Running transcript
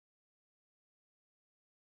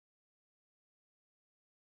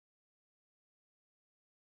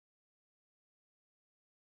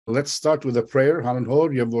Let's start with a prayer. Հանուն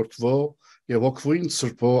Հոր եւ Որդվո եւ Հոգվին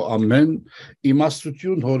Սրբո ամեն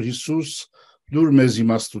իմաստություն Հոր Հիսուս դուր մեզ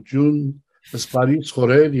իմաստություն սպարից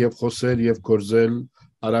խորել եւ խոսել եւ գործել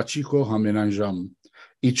առաջիկո համենանժամ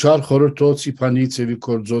իչար խորհրդոց իփանից եւ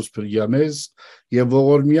կորձոց փրյամեզ եւ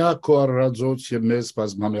ողորմյա քո առածոց եւ մեզ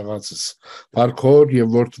բազմամեղացս Փարքոր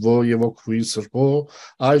եւ Որդվո եւ Հոգվին Սրբո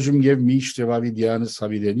այժմ եւ միշտ եւ ավիդյանս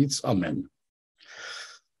հավիդենից ամեն.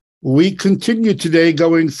 We continue today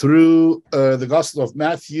going through the Gospel of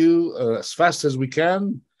Matthew as fast as we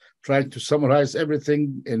can, trying to summarize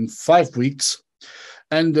everything in 5 weeks.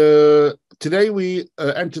 And today we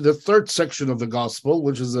enter the third section of the Gospel,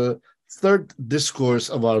 which is the third discourse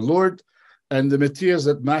of our Lord, and the materials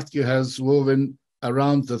that Matthew has woven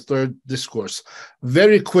around the third discourse.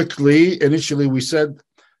 Very quickly, initially we said,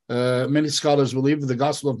 many scholars believe the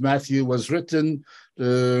Gospel of Matthew was written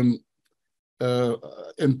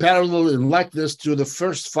in parallel, in likeness to the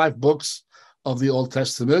first 5 books of the Old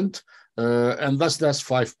Testament, and thus that's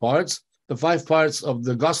 5 parts. The 5 parts of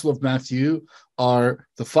the Gospel of Matthew are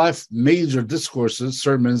the 5 major discourses,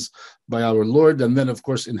 sermons by our Lord, and then, of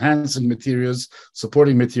course, enhancing materials,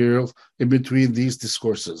 supporting material in between these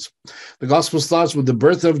discourses. The Gospel starts with the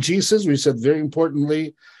birth of Jesus. We said very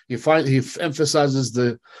importantly, he emphasizes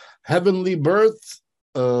the heavenly birth,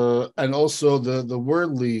 and also the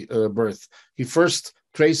worldly birth. He first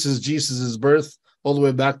traces Jesus' birth all the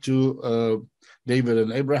way back to David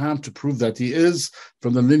and Abraham to prove that he is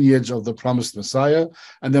from the lineage of the promised Messiah.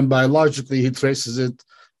 And then biologically, he traces it,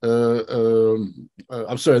 then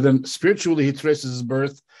spiritually, he traces his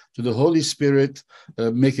birth to the Holy Spirit,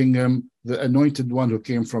 making him the anointed one who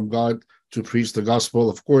came from God to preach the gospel.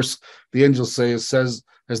 Of course, the angel says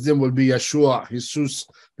his name will be Yeshua, Jesus,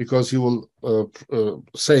 because he will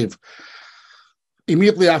save.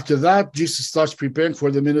 Immediately after that, Jesus starts preparing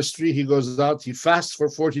for the ministry. He goes out, he fasts for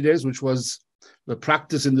 40 days, which was the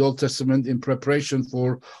practice in the Old Testament in preparation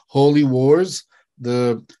for holy wars.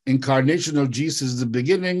 The incarnation of Jesus is the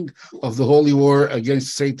beginning of the holy war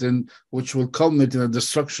against Satan, which will culminate in the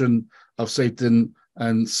destruction of Satan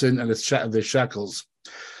and sin and their shackles.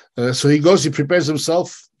 So he goes, he prepares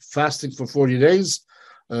himself, fasting for 40 days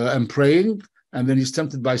and praying, and then he's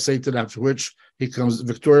tempted by Satan, after which he comes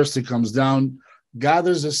victorious, he comes down,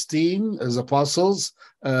 gathers his team as apostles,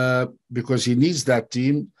 because he needs that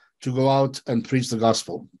team to go out and preach the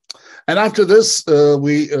gospel. And after this,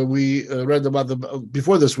 we read about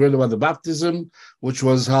the baptism, which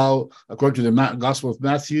was how, according to the Gospel of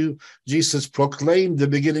Matthew, Jesus proclaimed the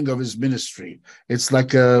beginning of his ministry. It's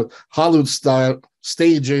like a Hollywood-style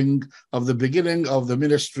staging of the beginning of the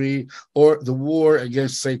ministry or the war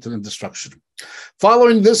against Satan and destruction.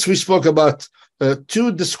 Following this, we spoke about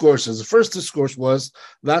 2 discourses. The first discourse was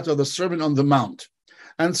that of the Sermon on the Mount.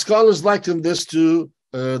 And scholars liken this to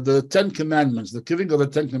the 10 Commandments, the giving of the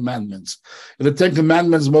 10 Commandments. In the 10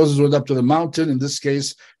 Commandments, Moses went up to the mountain. In this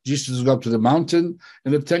case, Jesus went up to the mountain.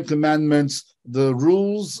 In the 10 Commandments, the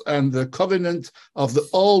rules and the covenant of the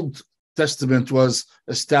Old Testament was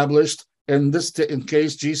established. In this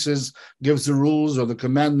case, Jesus gives the rules or the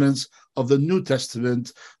commandments of the New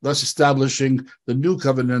Testament, thus establishing the new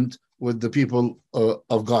covenant with the people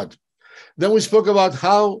of God. Then we spoke about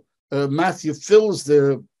how Matthew fills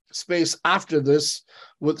the space after this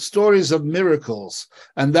with stories of miracles,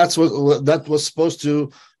 and that was supposed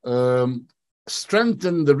to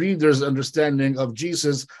strengthen the reader's understanding of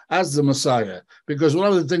Jesus as the Messiah, because one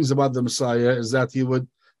of the things about the Messiah is that he would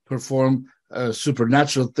perform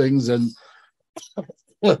supernatural things and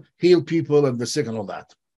heal people and the sick and all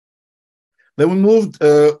that. Then we moved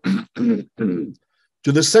to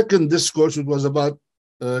the second discourse, which was about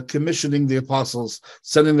commissioning the apostles,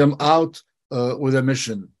 sending them out with a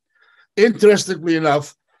mission. Interestingly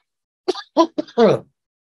enough,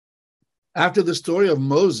 after the story of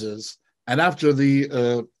Moses and after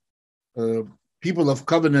the people of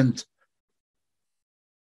covenant,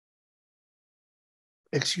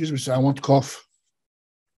 excuse me, sir, I won't cough.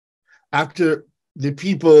 After the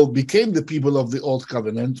people became the people of the old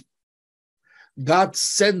covenant, God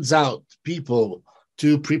sends out people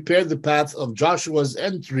to prepare the path of Joshua's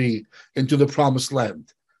entry into the promised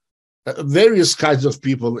land. Various kinds of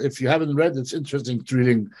people. If you haven't read, it's interesting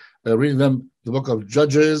to reading them, the book of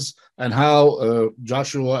Judges, and how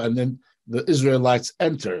Joshua and then the Israelites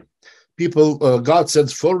enter. People, God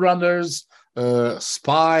sends forerunners,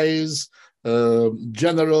 spies,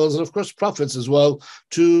 generals, and of course prophets as well,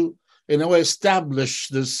 to, in a way, establish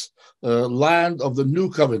this land of the new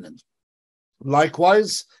covenant.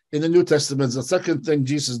 Likewise, in the New Testament, the second thing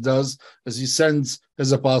Jesus does is he sends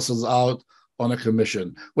his apostles out on a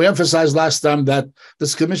commission. We emphasized last time that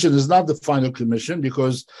this commission is not the final commission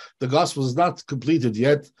because the gospel is not completed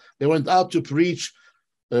yet. They went out to preach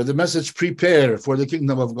the message, prepare for the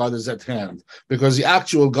kingdom of God is at hand, because the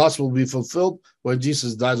actual gospel will be fulfilled when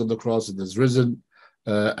Jesus dies on the cross and is risen,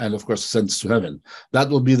 and of course ascends to heaven. That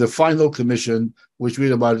will be the final commission, which we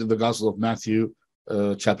read about in the Gospel of Matthew,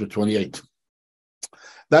 chapter 28.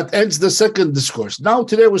 That ends the second discourse. Now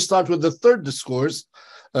today we start with the third discourse,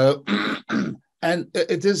 and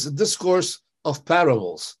it is a discourse of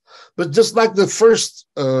parables. But just like the first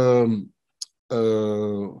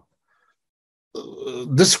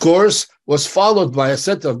discourse was followed by a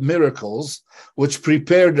set of miracles, which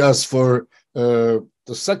prepared us for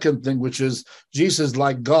the second thing, which is Jesus,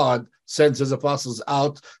 like God, sends his apostles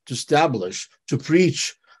out to establish, to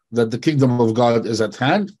preach that the kingdom of God is at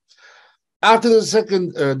hand. After the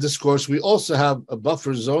second discourse, we also have a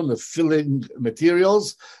buffer zone of filling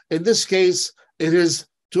materials. In this case, it is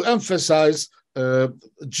to emphasize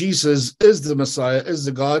Jesus is the Messiah, is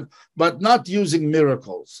the God, but not using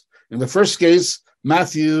miracles. In the first case,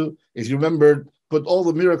 Matthew, if you remember, put all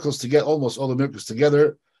the miracles together, almost all the miracles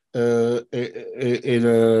together in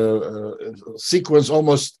a sequence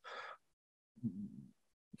almost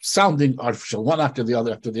sounding artificial, one after the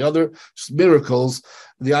other, just miracles.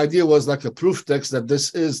 The idea was like a proof text that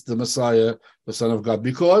this is the Messiah, the Son of God,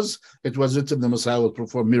 because it was written the Messiah will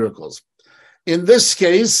perform miracles. In this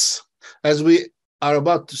case, as we are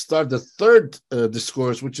about to start the third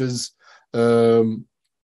discourse, which is a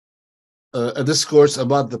discourse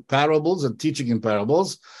about the parables and teaching in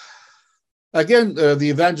parables. Again, the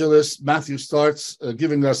evangelist Matthew starts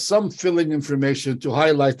giving us some filling information to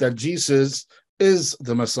highlight that Jesus is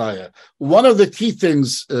the Messiah. One of the key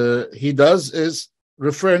things he does is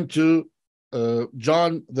referring to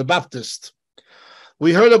John the Baptist.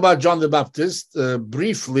 We heard about John the Baptist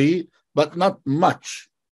briefly, but not much.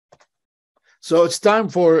 So it's time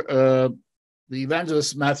for the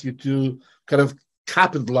evangelist Matthew to kind of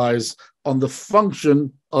capitalize on the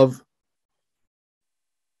function of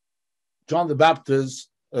John the Baptist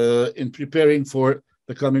in preparing for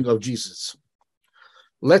the coming of Jesus.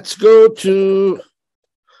 Let's go to,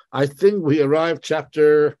 I think we arrived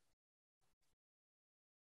chapter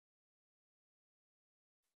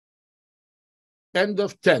end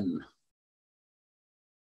of 10.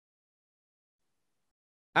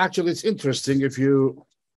 Actually, it's interesting if you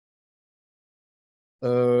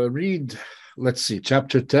read, let's see,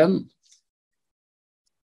 chapter 10.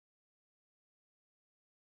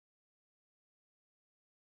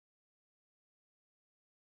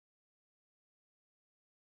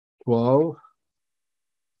 Well,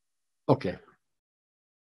 okay,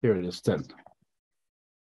 here it is, 10.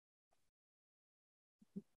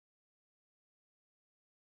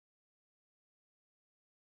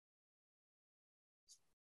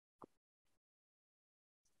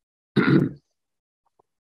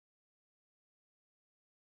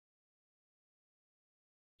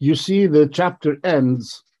 You see the chapter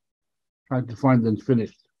ends, trying to find and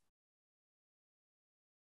finish.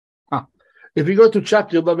 If you go to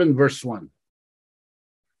chapter 11, verse 1,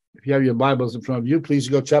 if you have your Bibles in front of you, please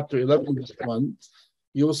go chapter 11, verse 1.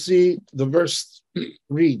 You'll see the verse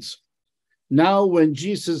reads, "Now when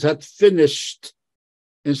Jesus had finished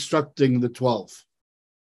instructing the 12."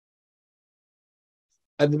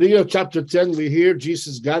 At the beginning of chapter 10, we hear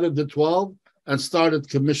Jesus gathered the 12 and started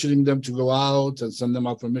commissioning them to go out and send them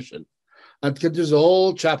out for mission. And continues the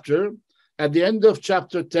whole chapter. At the end of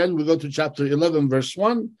chapter 10, we go to chapter 11, verse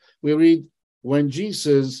 1. We read, "When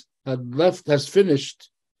Jesus has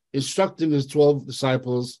finished instructing his 12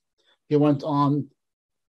 disciples, he went on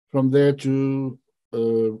from there to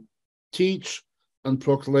teach and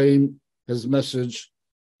proclaim his message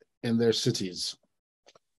in their cities."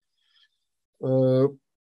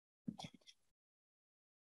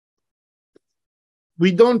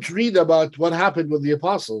 We don't read about what happened with the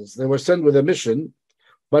apostles. They were sent with a mission,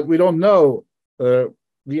 but we don't know.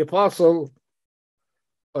 The apostle,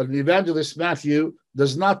 or the evangelist Matthew,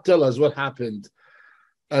 does not tell us what happened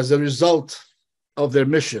as a result of their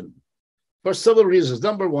mission for several reasons.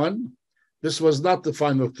 Number one, this was not the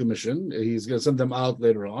final commission. He's going to send them out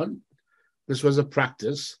later on. This was a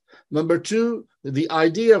practice. Number two, the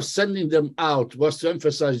idea of sending them out was to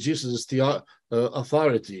emphasize Jesus'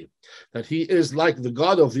 authority, that he is like the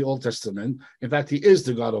God of the Old Testament. In fact, he is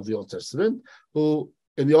the God of the Old Testament, who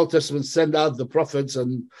in the Old Testament send out the prophets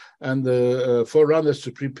and the forerunners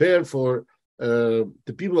to prepare for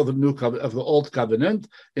the people of the Old Covenant.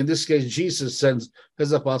 In this case, Jesus sends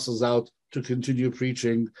his apostles out to continue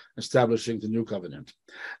preaching, establishing the New Covenant.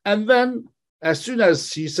 And then, as soon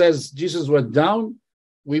as he says Jesus went down,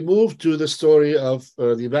 we move to the story of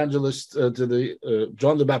the evangelist,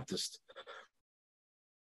 John the Baptist.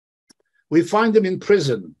 We find him in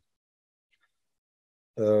prison.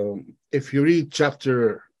 If you read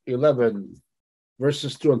chapter 11,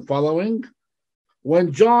 verses 2 and following,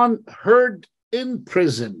 when John heard in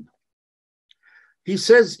prison, he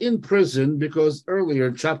says in prison because earlier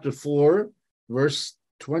in chapter 4, verse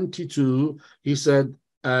 22, he said,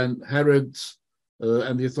 and Herod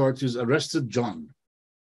and the authorities arrested John.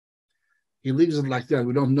 He leaves it like that.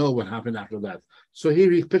 We don't know what happened after that. So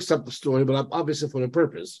here he picks up the story, but obviously for a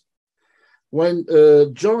purpose. When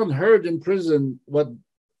John heard in prison what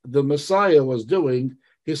the Messiah was doing,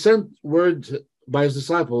 he sent word by his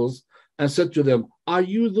disciples and said to them, "Are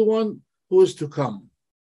you the one who is to come?"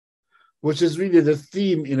 Which is really the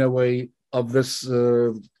theme, in a way, of this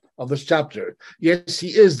chapter. Yes, he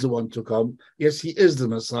is the one to come. Yes, he is the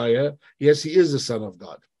Messiah. Yes, he is the Son of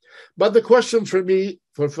God. But the question for me,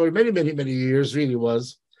 for many, many, many years, really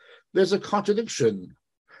was, there's a contradiction,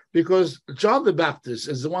 because John the Baptist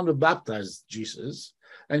is the one who baptized Jesus,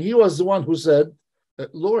 and he was the one who said,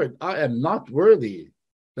 "Lord, I am not worthy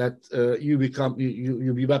that you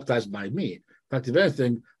be baptized by me. In fact, if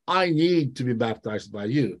anything, I need to be baptized by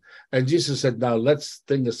you." And Jesus said, "Now let's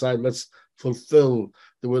think aside, let's fulfill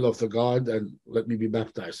the will of the God and let me be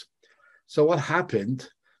baptized." So what happened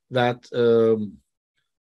that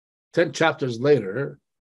 10 chapters later,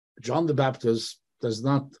 John the Baptist does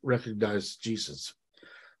not recognize Jesus.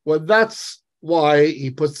 Well, that's why he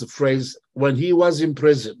puts the phrase, when he was in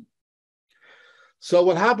prison. So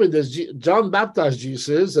what happened is John baptized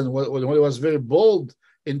Jesus, and when he was very bold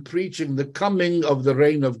in preaching the coming of the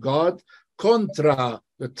reign of God contra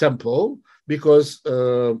the temple, because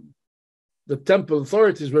the temple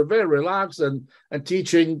authorities were very relaxed and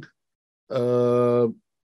teaching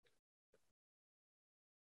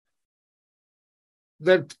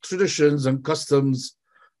their traditions and customs.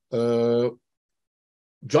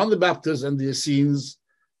 John the Baptist and the Essenes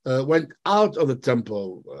went out of the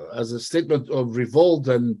temple as a statement of revolt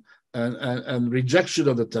and rejection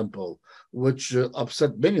of the temple, which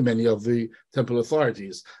upset many of the temple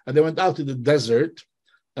authorities. And they went out to the desert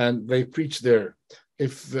and they preached there.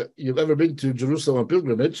 If you've ever been to Jerusalem on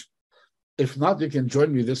pilgrimage, if not, you can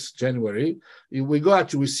join me this January.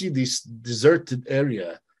 We see this deserted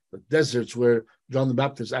area, the deserts where John the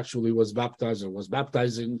Baptist actually was baptized, or was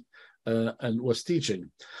baptizing and was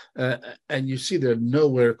teaching. And you see they're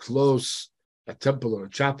nowhere close a temple or a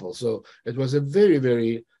chapel. So it was a very,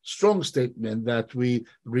 very strong statement that we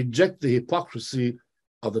reject the hypocrisy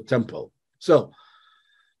of the temple. So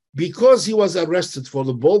because he was arrested for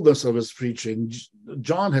the boldness of his preaching,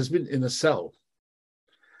 John has been in a cell.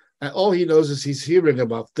 And all he knows is he's hearing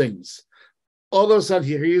about things. All of a sudden,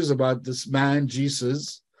 he hears about this man,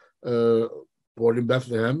 Jesus, born in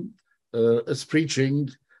Bethlehem, is preaching.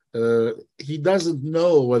 He doesn't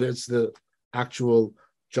know whether it's the actual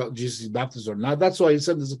Jesus Baptist or not. That's why he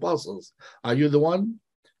sent his apostles. "Are you the one?"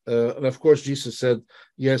 And of course, Jesus said,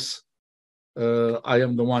 "Yes, I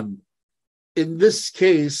am the one." In this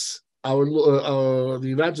case, the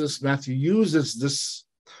evangelist Matthew uses this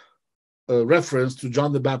reference to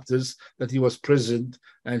John the Baptist, that he was prisoned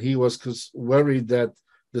and he was worried that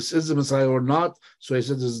this is the Messiah or not. So he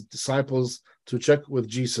sent his disciples to check with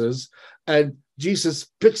Jesus. And Jesus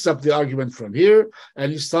picks up the argument from here,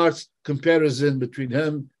 and he starts comparison between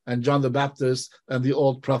him and John the Baptist and the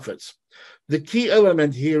old prophets. The key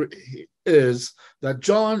element here is that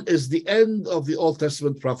John is the end of the Old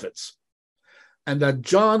Testament prophets, and that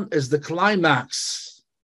John is the climax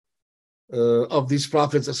of these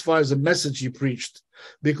prophets as far as the message he preached,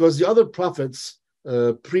 because the other prophets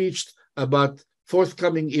preached about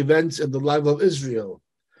forthcoming events in the life of Israel,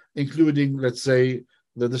 including, let's say,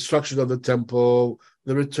 the destruction of the temple,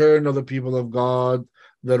 the return of the people of God,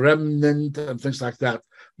 the remnant, and things like that.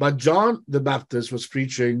 But John the Baptist was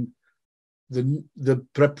preaching the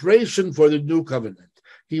preparation for the new covenant.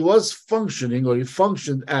 He was functioning, or he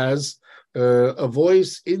functioned as a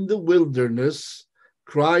voice in the wilderness,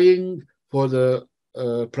 crying for the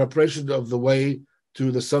preparation of the way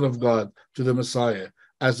to the Son of God, to the Messiah,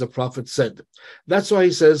 as the prophet said. That's why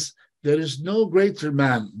he says, there is no greater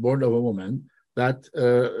man born of a woman that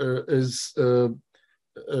is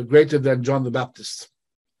greater than John the Baptist,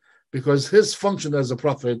 because his function as a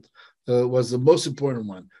prophet was the most important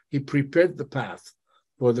one. He prepared the path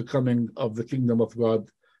for the coming of the kingdom of God.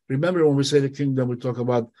 Remember, when we say the kingdom, we talk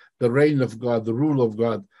about the reign of God, the rule of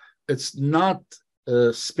God. It's not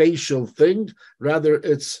a spatial thing, rather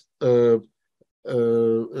it's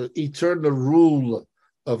eternal rule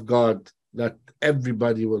of God, that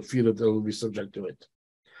everybody will feel it, they will be subject to it.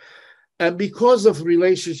 And because of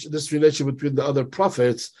this relationship between the other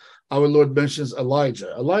prophets, our Lord mentions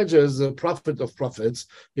Elijah. Elijah is the prophet of prophets.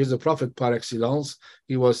 He's a prophet par excellence.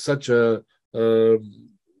 He was such a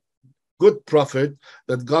good prophet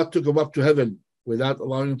that God took him up to heaven without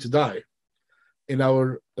allowing him to die. In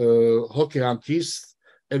our Hokeankis,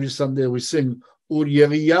 every Sunday we sing Ur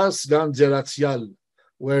Yeriyas Gan Zeratsial,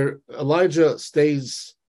 where Elijah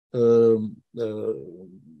stays old,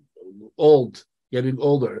 getting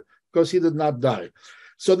older, because he did not die.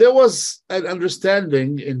 So there was an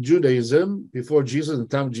understanding in Judaism before Jesus, in the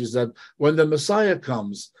time of Jesus, that when the Messiah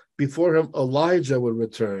comes, before him Elijah will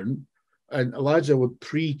return, and Elijah would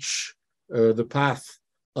preach the path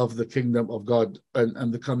of the kingdom of God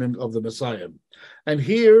and the coming of the Messiah. And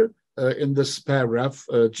here in this paragraph,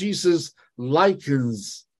 Jesus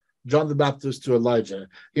likens John the Baptist to Elijah.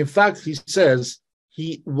 In fact, he says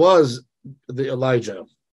he was the Elijah.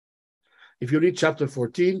 If you read chapter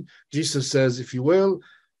 14, Jesus says, if you will,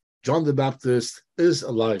 John the Baptist is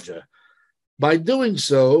Elijah. By doing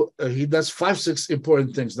so, he does 5-6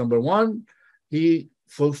 important things. Number one, he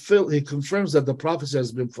confirms that the prophecy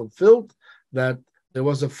has been fulfilled, that there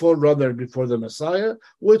was a forerunner before the Messiah,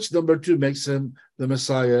 which, number two, makes him the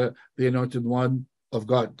Messiah, the anointed one of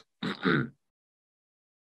God.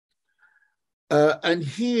 And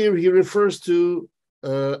here he refers to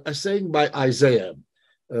a saying by Isaiah.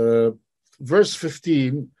 Verse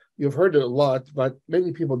 15, you've heard it a lot, but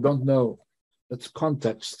many people don't know its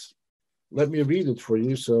context. Let me read it for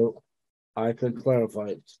you so I can clarify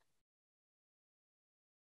it.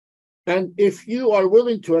 And if you are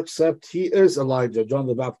willing to accept, he is Elijah, John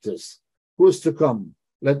the Baptist, who is to come.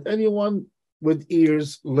 Let anyone with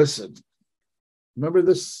ears listen. Remember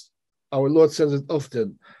this? Our Lord says it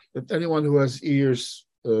often. Let anyone who has ears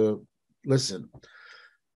listen.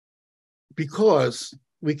 Because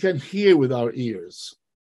we can hear with our ears,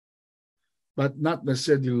 but not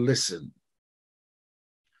necessarily listen.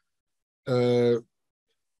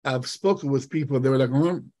 I've spoken with people, they were like,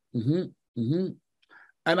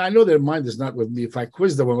 and I know their mind is not with me. If I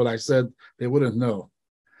quiz them on what I said, they wouldn't know.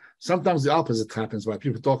 Sometimes the opposite happens, where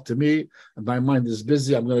people talk to me and my mind is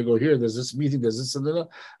busy. I'm going to go here. There's this meeting. There's this and that.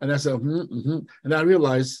 And I say, and I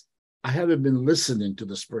realize I haven't been listening to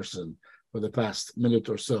this person for the past minute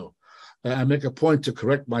or so. I make a point to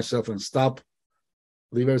correct myself and stop,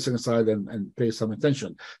 leave everything aside and pay some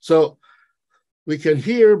attention. So we can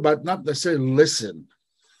hear, but not necessarily listen.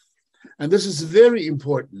 And this is very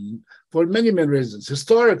important for many, many reasons.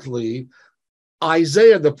 Historically,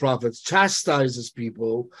 Isaiah the prophet chastises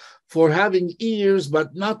people for having ears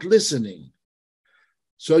but not listening.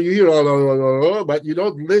 So you hear, but you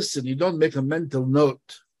don't listen. You don't make a mental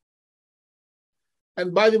note.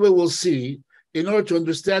 And by the way, we'll see, in order to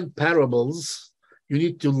understand parables, you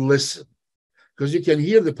need to listen. Because you can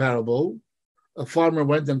hear the parable. A farmer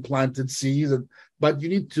went and planted seeds, but you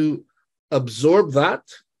need to absorb that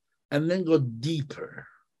and then go deeper.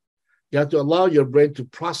 You have to allow your brain to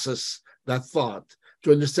process that thought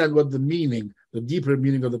to understand what the meaning, the deeper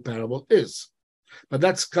meaning of the parable is. But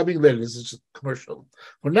that's coming later. This is just commercial.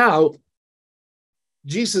 For now,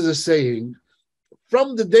 Jesus is saying,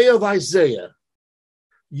 from the day of Isaiah,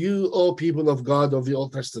 you, O people of God of the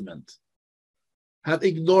Old Testament, have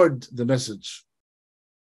ignored the message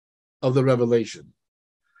of the revelation,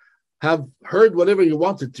 have heard whatever you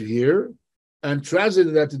wanted to hear, and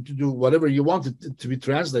translated that to do whatever you wanted it to be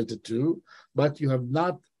translated to, but you have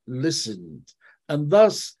not listened. And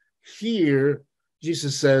thus, here,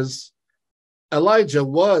 Jesus says, Elijah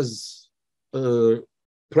was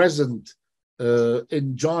present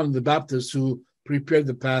in John the Baptist, who prepared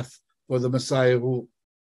the path for the Messiah, who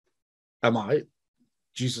am I?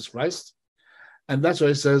 Jesus Christ. And that's why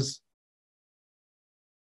he says,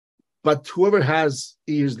 but whoever has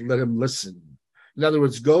ears, let him listen. In other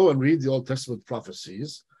words, go and read the Old Testament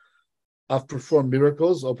prophecies. I've performed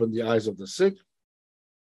miracles, opened the eyes of the sick,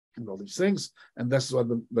 and all these things. And that's what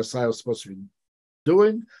the Messiah was supposed to be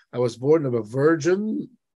doing. I was born of a virgin,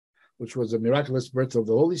 which was a miraculous birth of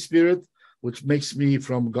the Holy Spirit, which makes me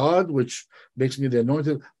from God, which makes me the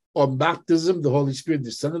anointed. On baptism, the Holy Spirit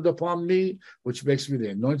descended upon me, which makes me the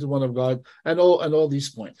anointed one of God, and all these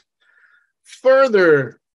points.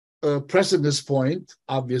 Further pressing this point,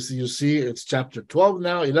 obviously, you see it's chapter 12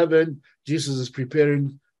 now, 11. Jesus is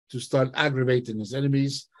preparing to start aggravating his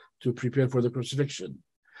enemies to prepare for the crucifixion.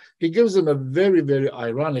 He gives them a very, very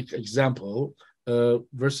ironic example,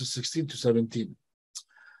 verses 16 to 17.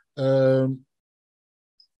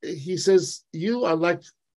 He says, you are like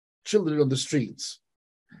children on the streets.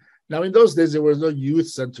 Now, in those days, there were no youth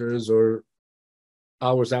centers or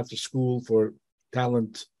hours after school for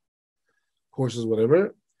talent courses,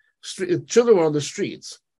 whatever. children were on the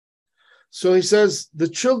streets. So he says, the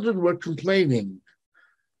children were complaining.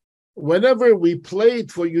 Whenever we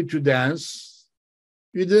played for you to dance,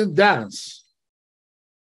 you didn't dance.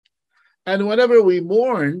 And whenever we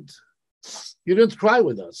mourned, you didn't cry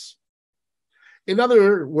with us. In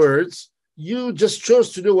other words, you just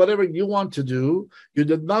chose to do whatever you want to do. You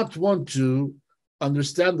did not want to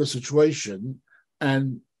understand the situation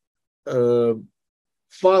and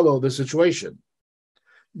follow the situation.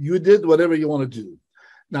 You did whatever you want to do.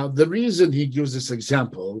 Now, the reason he gives this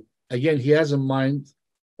example, again, he has in mind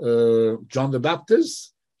John the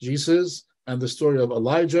Baptist, Jesus, and the story of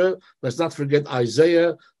Elijah. Let's not forget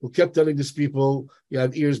Isaiah, who kept telling these people, you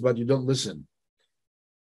have ears, but you don't listen.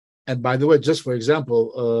 And by the way, just for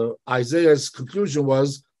example, Isaiah's conclusion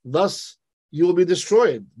was, thus you will be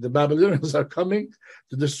destroyed. The Babylonians are coming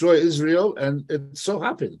to destroy Israel, and it so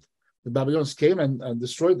happened. The Babylonians came and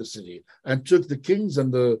destroyed the city and took the kings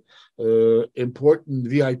and the important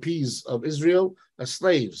VIPs of Israel as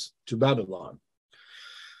slaves to Babylon.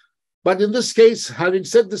 But in this case, having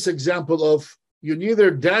set this example of you neither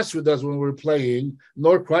danced with us when we were playing,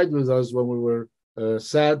 nor cried with us when we were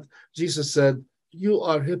sad, Jesus said, you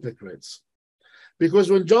are hypocrites. Because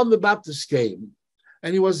when John the Baptist came,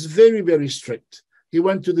 and he was very, very strict, he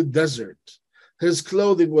went to the desert. His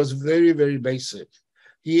clothing was very, very basic.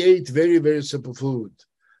 He ate very, very simple food.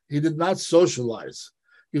 He did not socialize.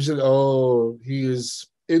 You said, oh, he is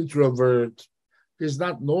introvert. He's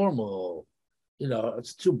not normal. You know,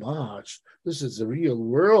 it's too much. This is the real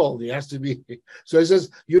world. He has to be. So he says,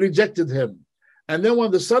 you rejected him. And then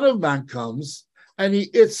when the Son of Man comes and he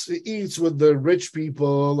eats with the rich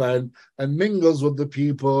people and mingles with the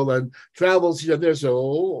people and travels here and there, so,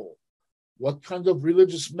 oh, what kind of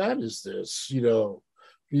religious man is this? You know,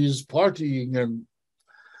 he's partying. And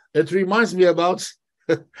it reminds me about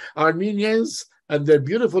Armenians and their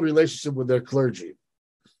beautiful relationship with their clergy.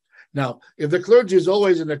 Now, if the clergy is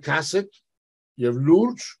always in a cassock, you have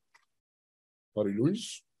Lourdes,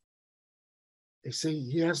 Luis. They say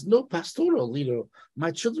he has no pastoral, you know. My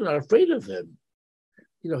children are afraid of him.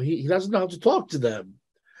 You know, he doesn't know how to talk to them.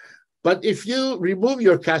 But if you remove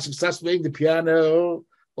your cassock, start playing the piano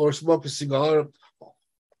or smoke a cigar,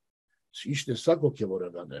 he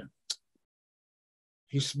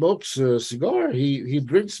smokes a cigar, he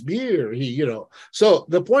drinks beer, you know. So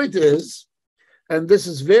the point is, and this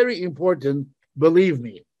is very important, believe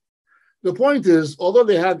me, the point is, although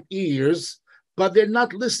they have ears, but they're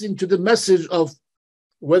not listening to the message of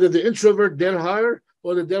whether the introvert they're higher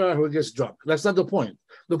or the there who gets drunk. That's not the point.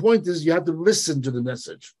 The point is you have to listen to the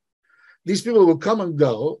message. These people will come and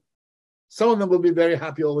go. Some of them will be very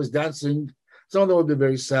happy, always dancing. Some of them will be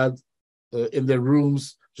very sad in their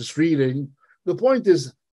rooms, just reading. The point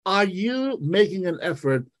is, are you making an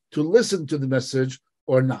effort to listen to the message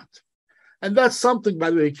or not? And that's something,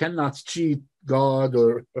 by the way, you cannot cheat God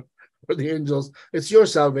or the angels. It's your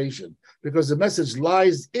salvation, because the message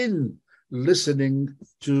lies in listening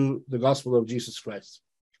to the gospel of Jesus Christ.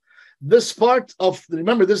 This part of,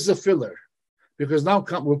 remember, this is a filler, because now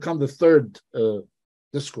will come the third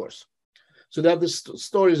discourse. So they have this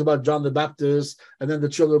stories about John the Baptist, and then the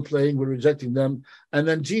children playing, we're rejecting them. And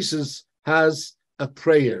then Jesus has a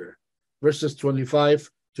prayer, verses 25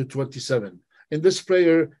 to 27. In this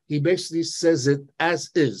prayer, he basically says it as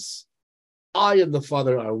is. I and the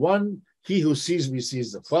Father are one. He who sees me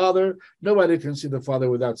sees the Father. Nobody can see the Father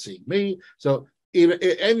without seeing me. So in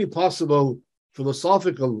any possible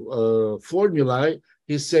philosophical formulae,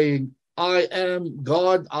 he's saying, I am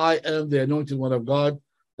God. I am the anointed one of God.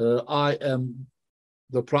 I am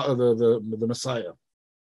the Messiah.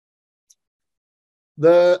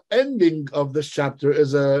 The ending of this chapter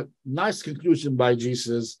is a nice conclusion by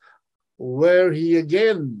Jesus, where he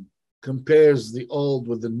again compares the old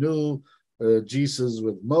with the new, Jesus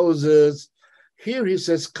with Moses. Here he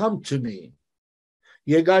says, come to me.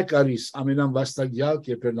 Come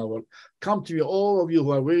to me, all of you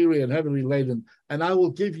who are weary and heavily laden, and I will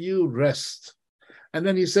give you rest. And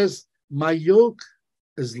then he says, my yoke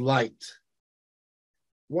is light.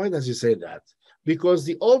 Why does he say that? Because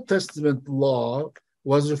the Old Testament law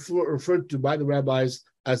was referred to by the rabbis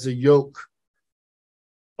as a yoke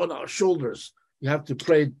on our shoulders. You have to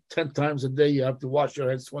pray 10 times a day. You have to wash your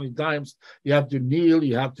hands 20 times. You have to kneel.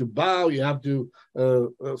 You have to bow. You have to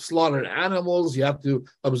slaughter animals. You have to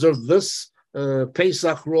observe this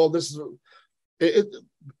Pesach rule. This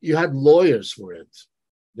you had lawyers for it.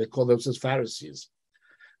 They called themselves Pharisees.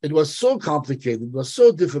 It was so complicated. It was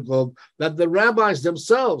so difficult that the rabbis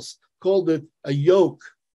themselves called it a yoke,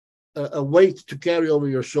 a weight to carry over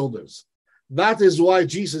your shoulders. That is why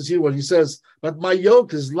Jesus here, when he says, but my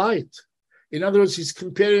yoke is light. In other words, he's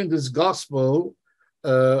comparing this gospel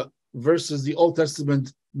versus the Old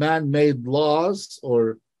Testament man-made laws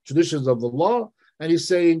or traditions of the law, and he's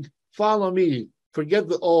saying, follow me, forget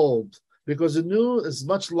the old, because the new is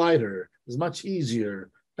much lighter, is much easier,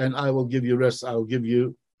 and I will give you rest, I will give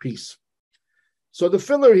you peace. So the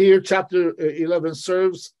filler here, chapter 11,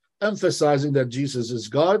 serves emphasizing that Jesus is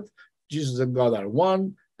God, Jesus and God are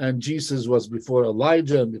one, and Jesus was before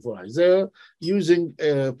Elijah and before Isaiah, using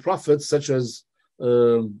prophets such as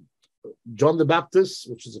John the Baptist,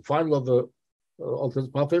 which is the final of the Old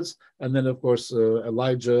Testament prophets, and then, of course,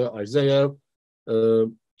 Elijah, Isaiah.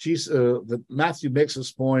 Matthew makes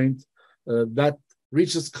this point that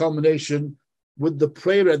reaches culmination with the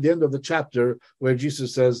prayer at the end of the chapter where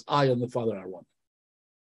Jesus says, I and the Father are one.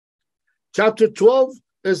 Chapter 12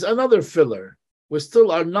 is another filler. We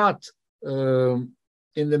still are not in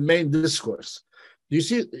the main discourse. You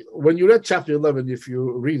see, when you read chapter 11, if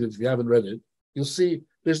you read it, if you haven't read it, you'll see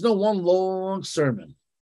there's no one long sermon.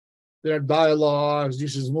 There are dialogues.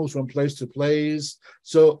 Jesus moves from place to place.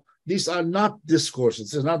 So these are not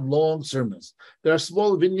discourses. They're not long sermons. There are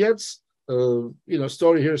small vignettes,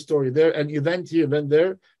 story here, story there, and event here, event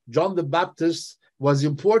there. John the Baptist was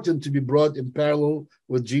important to be brought in parallel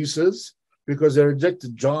with Jesus because they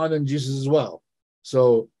rejected John and Jesus as well.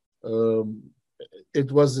 So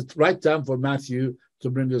it was the right time for Matthew to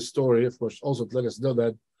bring this story, of course, also to let us know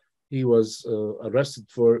that he was arrested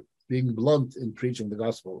for being blunt in preaching the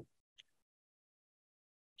gospel.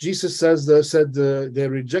 Jesus said, they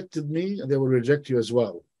rejected me and they will reject you as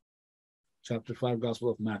well. Chapter 5, Gospel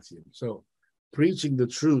of Matthew. So preaching the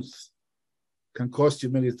truth can cost you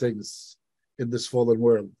many things in this fallen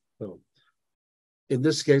world. So in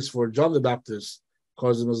this case, for John the Baptist,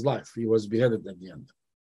 cost him his life. He was beheaded at the end.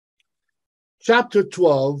 Chapter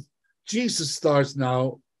 12, Jesus starts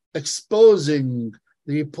now exposing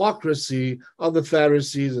the hypocrisy of the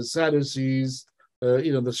Pharisees, the Sadducees,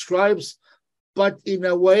 the scribes, but in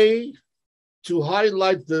a way to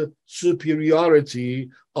highlight the superiority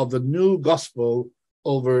of the new gospel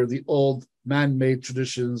over the old man-made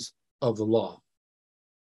traditions of the law.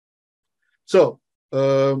 So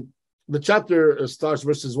the chapter starts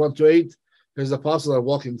verses 1 to 8. His apostles are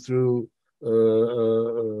walking through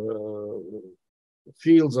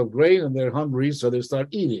fields of grain, and they're hungry, so they start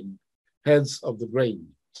eating heads of the grain.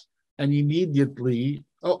 And immediately,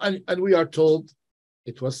 and we are told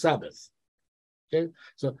it was Sabbath. Okay,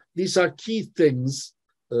 so these are key things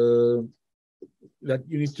that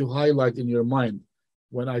you need to highlight in your mind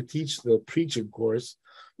when I teach the preaching course.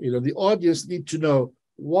 The audience need to know,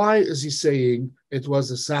 why is he saying it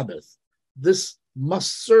was a Sabbath? This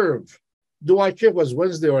must serve. Do I care if it was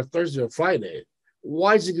Wednesday or Thursday or Friday?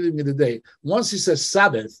 Why is he giving me the day? Once he says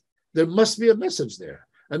Sabbath, there must be a message there.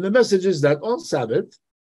 And the message is that on Sabbath,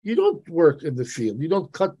 you don't work in the field. You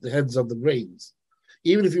don't cut the heads of the grains,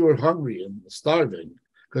 even if you were hungry and starving,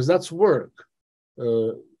 because that's work,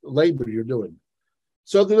 labor you're doing.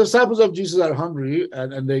 So the disciples of Jesus are hungry,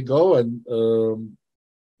 and they go and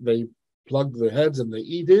they plug the heads and they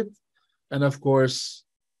eat it. And of course,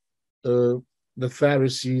 the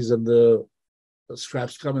Pharisees and the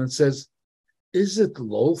scribes come in and says, is it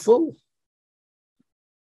lawful?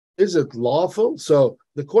 Is it lawful? So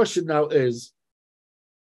the question now is,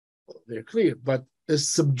 they're clear, but is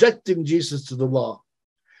subjecting Jesus to the law.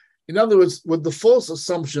 In other words, with the false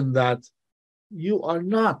assumption that you are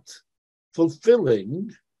not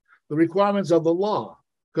fulfilling the requirements of the law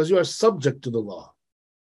because you are subject to the law.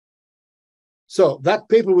 So that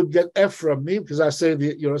paper would get F from me because I say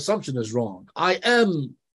your assumption is wrong. I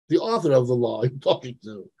am the author of the law you're talking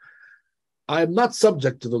to. I am not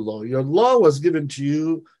subject to the law. Your law was given to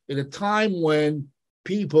you in a time when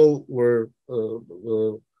people were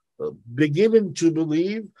beginning to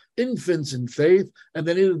believe, infants in faith, and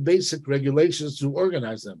they needed basic regulations to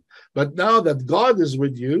organize them. But now that God is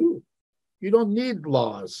with you, you don't need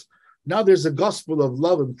laws. Now there's a gospel of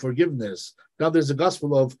love and forgiveness. Now there's a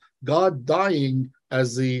gospel of God dying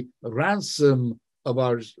as the ransom of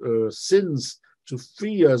our sins to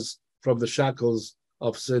free us from the shackles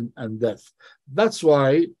of sin and death. That's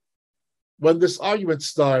why when this argument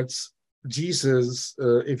starts, Jesus,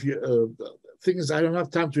 thing is, I don't have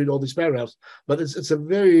time to read all these paragraphs, but it's a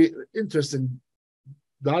very interesting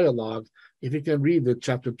dialogue if you can read it,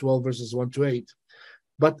 chapter 12, verses 1 to 8.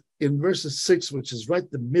 But in verses 6, which is right in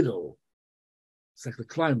the middle, it's like the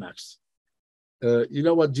climax. You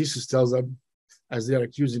know what Jesus tells them as they are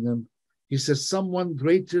accusing him? He says, someone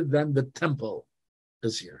greater than the temple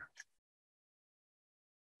is here.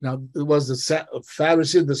 Now, it was the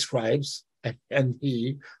Pharisee and the scribes and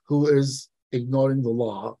he who is ignoring the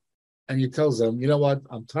law. And he tells them, you know what?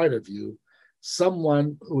 I'm tired of you.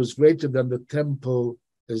 someone who is greater than the temple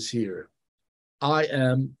is here. I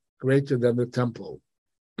am greater than the temple.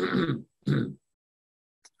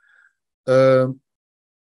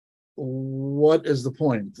 What is the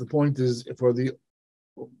point? The point is, for the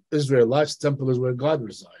Israelites, temple is where God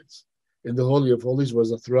resides. In the Holy of Holies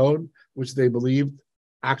was a throne, which they believed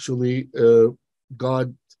actually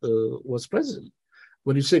God was present.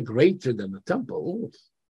 When you say greater than the temple,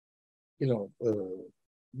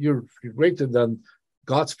 you're greater than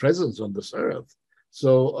God's presence on this earth.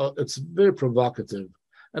 So it's very provocative.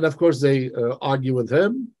 And of course, they argue with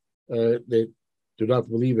him. They do not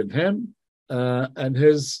believe in him. And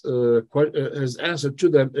his answer to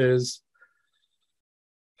them is,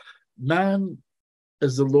 man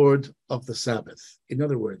is the Lord of the Sabbath. In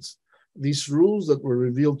other words, these rules that were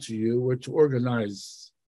revealed to you were to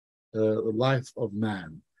organize the life of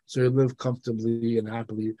man. So you live comfortably and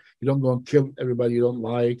happily. You don't go and kill everybody you don't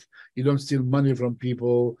like. You don't steal money from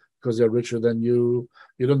people because they're richer than you.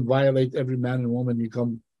 You don't violate every man and woman you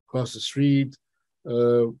come across the street.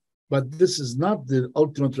 But this is not the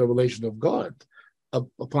ultimate revelation of God.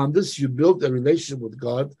 Upon this, you build a relationship with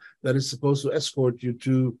God that is supposed to escort you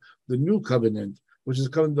to the new covenant, which is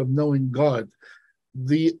the covenant of knowing God.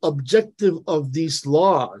 The objective of these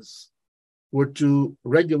laws were to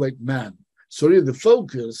regulate man. So really the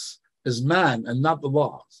focus is man and not the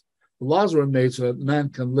laws. The laws were made so that man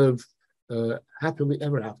can live happily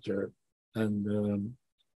ever after and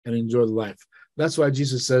enjoy life. That's why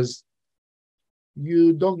Jesus says,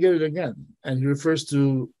 you don't get it again. And he refers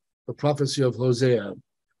to the prophecy of Hosea,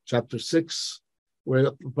 chapter 6, where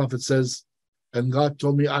the prophet says, and God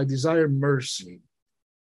told me, I desire mercy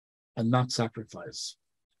and not sacrifice.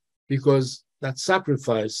 Because that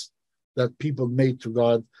sacrifice that people made to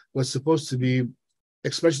God was supposed to be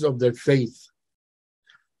expression of their faith,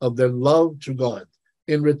 of their love to God.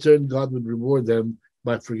 In return, God would reward them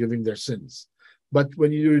by forgiving their sins. But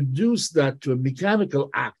when you reduce that to a mechanical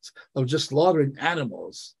act of just slaughtering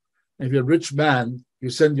animals, if you're a rich man, you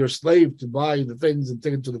send your slave to buy the things and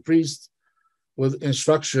take it to the priest with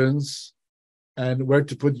instructions and where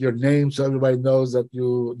to put your name so everybody knows that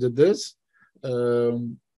you did this.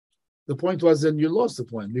 The point was then you lost the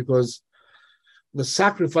point, because the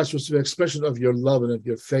sacrifice was an expression of your love and of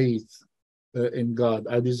your faith in God.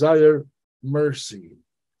 I desire mercy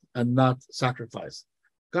and not sacrifice.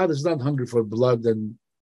 God is not hungry for blood and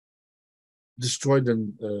destroyed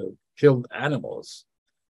and killed animals.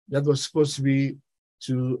 That was supposed to be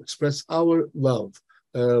to express our love.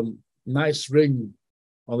 Nice ring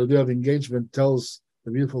on the day of engagement tells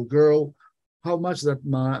the beautiful girl how much that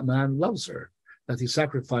man loves her, that he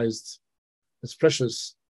sacrificed his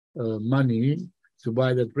precious money to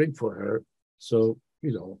buy that ring for her. So,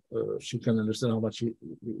 she can understand how much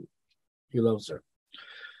he loves her.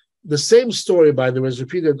 The same story, by the way, is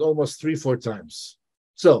repeated almost 3-4 times.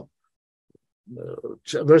 So,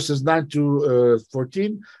 verses 9 to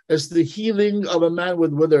 14 is the healing of a man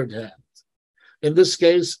with withered hand. In this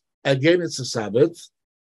case, again, it's a Sabbath.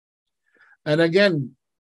 And again,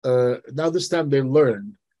 now this time they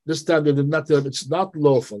learned. This time they did not tell him it's not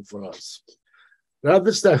lawful for us. Now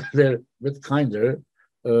this time they're a bit kinder.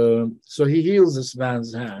 So he heals this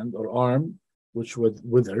man's hand or arm, which was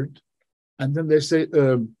withered. And then they say,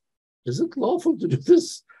 is it lawful to do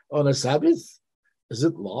this on a Sabbath? Is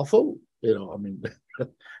it lawful?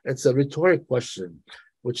 It's a rhetoric question,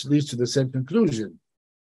 which leads to the same conclusion.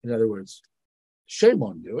 In other words, shame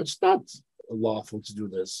on you. It's not lawful to do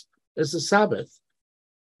this. It's a Sabbath.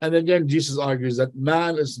 And again, Jesus argues that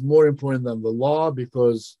man is more important than the law,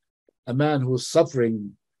 because a man who is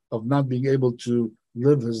suffering of not being able to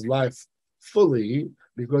live his life fully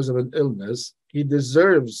because of an illness, he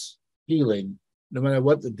deserves healing, no matter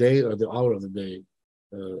what the day or the hour of the day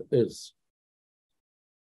is.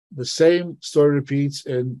 The same story repeats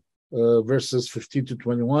in verses 15 to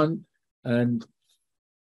 21, and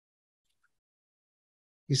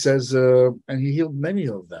he says, and he healed many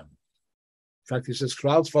of them. In fact, he says,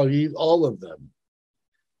 crowds followed, he healed all of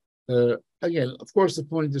them. Again, of course, the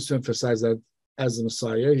point is to emphasize that as the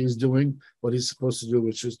Messiah, he's doing what he's supposed to do,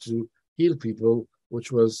 which is to heal people,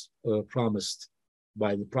 which was promised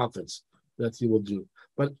by the prophets that he will do.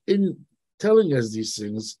 But in telling us these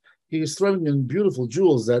things, he is throwing in beautiful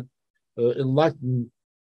jewels that enlighten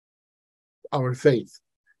our faith.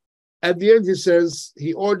 At the end, he says,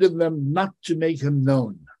 he ordered them not to make him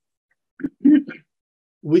known.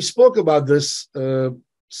 We spoke about this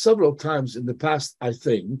several times in the past, I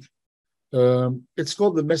think. It's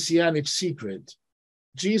called the Messianic secret.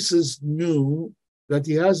 Jesus knew that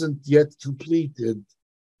he hasn't yet completed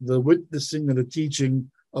the witnessing and the teaching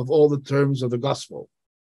of all the terms of the gospel.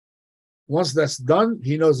 Once that's done,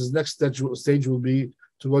 he knows his next stage will be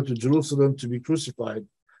to go to Jerusalem to be crucified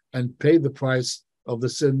and pay the price of the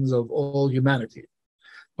sins of all humanity.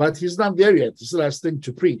 But he's not there yet. He still has things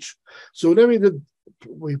to preach. So whenever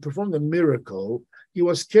he performed a miracle, he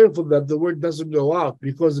was careful that the word doesn't go out,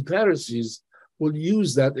 because the Pharisees will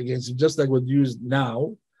use that against him, just like what used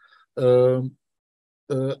now. And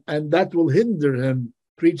that will hinder him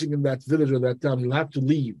preaching in that village or that town. He'll have to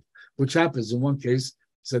leave, which happens. In one case,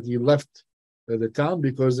 said he left the town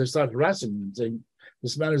because they start harassing him, saying,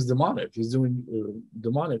 this man is demonic. He's doing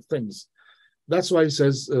demonic things. That's why he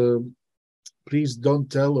says, please don't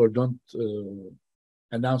tell or don't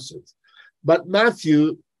announce it. But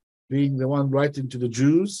Matthew, being the one writing to the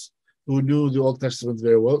Jews who knew the Old Testament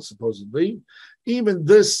very well, supposedly, even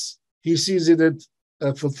this, he sees in it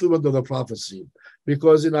a fulfillment of the prophecy.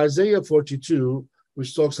 Because in Isaiah 42,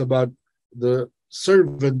 which talks about the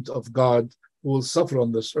servant of God who will suffer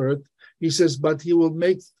on this earth, he says, but he will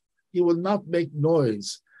not make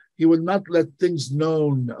noise. He will not let things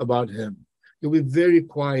known about him. He'll be very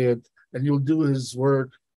quiet, and he'll do his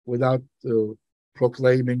work without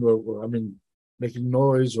proclaiming or making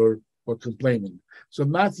noise or complaining. So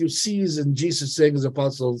Matthew sees in Jesus saying his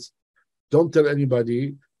apostles, don't tell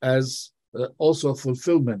anybody, as also a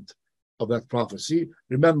fulfillment of that prophecy.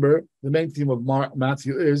 Remember, the main theme of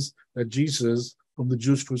Matthew is that Jesus, whom the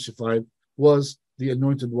Jews crucified, was the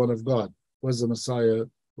anointed one of God, was the Messiah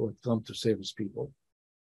who had come to save his people.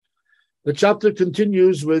 The chapter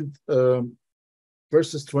continues with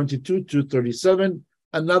verses 22 to 37,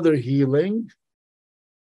 another healing.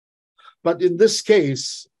 But in this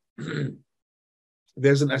case,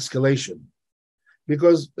 there's an escalation,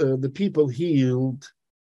 because the people healed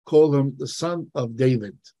call him the son of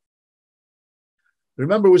David.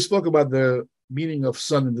 Remember, we spoke about the meaning of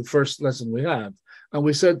son in the first lesson we had, and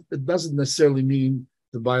we said it doesn't necessarily mean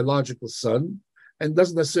the biological son, and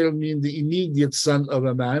doesn't necessarily mean the immediate son of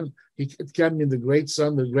a man. It can mean the great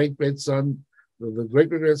son, the great-great son, the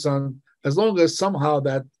great-great son, as long as somehow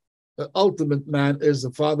that ultimate man is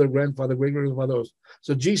the father, grandfather, great-grandfather.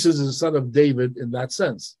 So Jesus is the son of David in that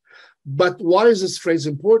sense. But why is this phrase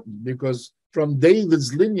important? Because from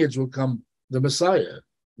David's lineage will come the Messiah,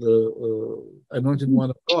 the anointed one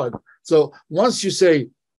of God. So once you say,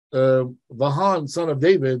 Vahan, son of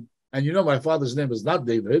David, and you know my father's name is not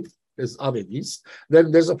David, it's Avedis,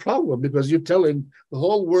 then there's a problem, because you're telling the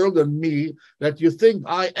whole world and me that you think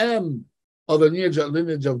I am of the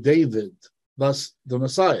lineage of David, thus the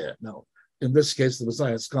Messiah. Now, in this case, the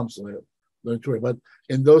Messiah has come, so don't worry. But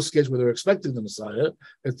in those cases where they're expecting the Messiah,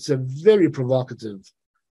 it's a very provocative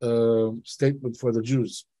statement for the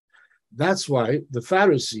Jews. That's why the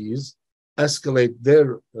Pharisees escalate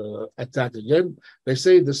their attack again. They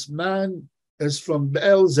say this man is from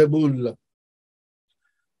Beelzebul.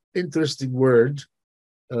 Interesting word.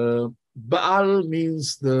 Baal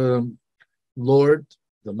means the Lord,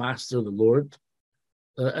 the master, the Lord.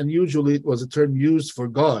 And usually it was a term used for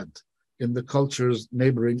God in the cultures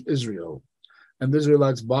neighboring Israel. And the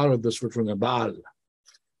Israelites borrowed this word from the Baal.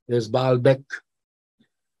 There's Baal Bek.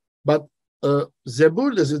 But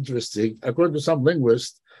Zebul is interesting. According to some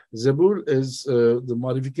linguists, Zebul is the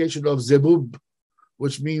modification of Zebub,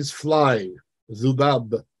 which means fly,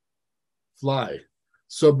 Zubab, fly.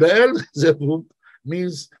 So Be'el Zebub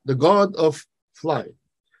means the god of fly.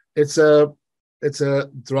 It's a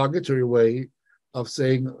derogatory way of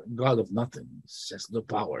saying God of nothing, has no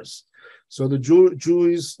powers. So the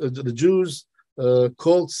Jews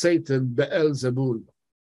called Satan Beelzebul.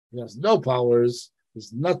 He has no powers.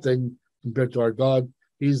 He's nothing compared to our God.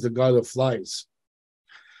 He's the God of flies.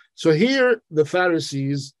 So here the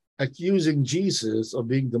Pharisees, accusing Jesus of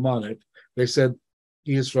being demonic, they said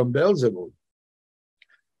he is from Beelzebul.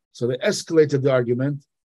 So they escalated the argument,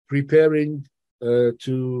 preparing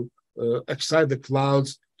to excite the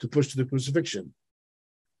crowds to push to the crucifixion.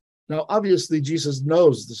 Now, obviously, Jesus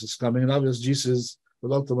knows this is coming, and obviously Jesus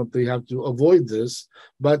will ultimately have to avoid this.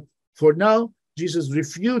 But for now, Jesus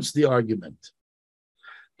refutes the argument.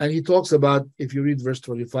 And he talks about, if you read verse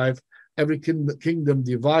 25, every kingdom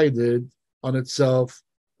divided on itself,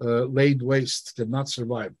 laid waste, cannot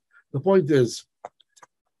survive. The point is,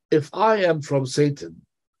 if I am from Satan,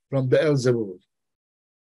 from Beelzebul,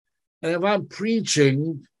 and if I'm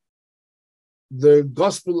preaching the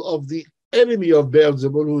gospel of the enemy of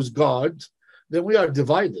Beelzebul, who is God, then we are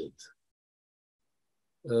divided.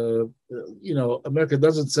 America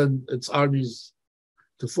doesn't send its armies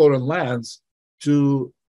to foreign lands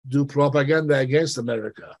to do propaganda against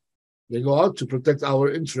America. They go out to protect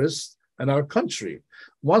our interests and our country.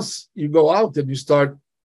 Once you go out and you start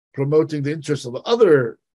promoting the interests of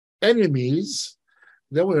other enemies,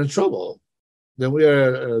 then we're in trouble. Then we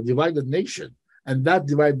are a divided nation. And that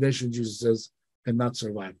divided nation, Jesus says, cannot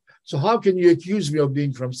survive. So how can you accuse me of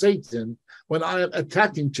being from Satan when I am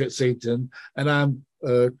attacking Satan and I'm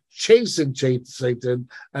chasing Satan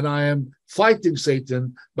and I am fighting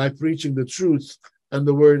Satan by preaching the truth and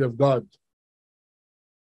the word of God?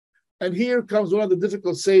 And here comes one of the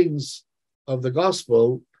difficult sayings of the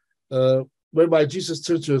gospel, whereby Jesus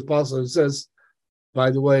turns to his apostles and says, by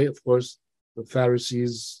the way, of course, the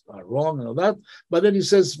Pharisees are wrong and all that. But then he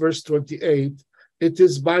says, verse 28, it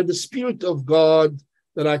is by the Spirit of God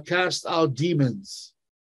that I cast out demons.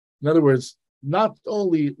 In other words, not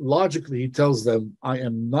only logically, he tells them, I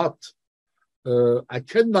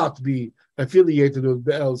cannot be affiliated with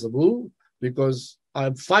Beelzebul because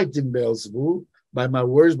I'm fighting Beelzebul by my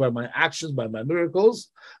words, by my actions, by my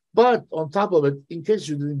miracles. But on top of it, in case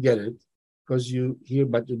you didn't get it, because you hear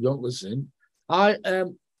but you don't listen, I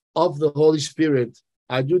am of the Holy Spirit.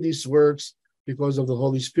 I do these works because of the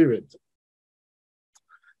Holy Spirit.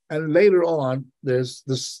 And later on, there's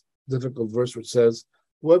this difficult verse which says,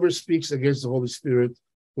 whoever speaks against the Holy Spirit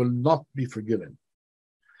will not be forgiven.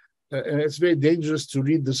 And it's very dangerous to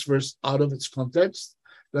read this verse out of its context.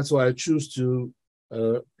 That's why I choose to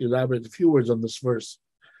elaborate a few words on this verse.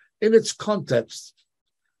 In its context,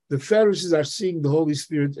 the Pharisees are seeing the Holy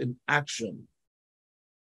Spirit in action.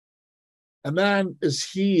 A man is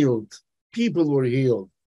healed. People were healed.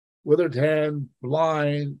 Withered hand,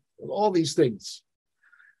 blind, all these things.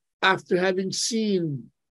 After having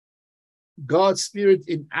seen God's Spirit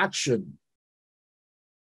in action,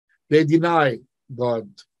 they deny God,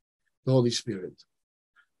 the Holy Spirit,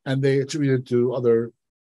 and they attribute it to other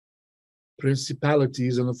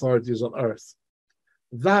principalities and authorities on earth.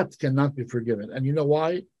 That cannot be forgiven. And you know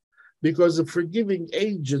why? Because the forgiving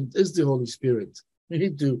agent is the Holy Spirit. We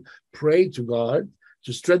need to pray to God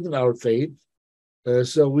to strengthen our faith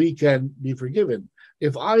so we can be forgiven.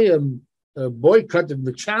 If I am boycotting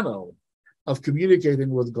the channel of communicating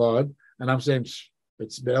with God, and I'm saying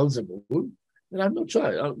it's Beelzebub, then I have no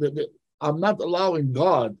choice. I'm not allowing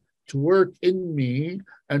God to work in me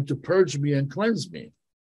and to purge me and cleanse me.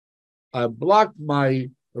 I block my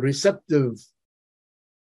receptive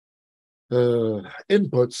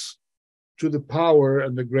inputs to the power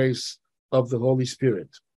and the grace of the Holy Spirit.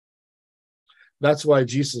 That's why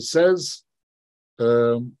Jesus says,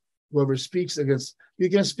 whoever speaks against, you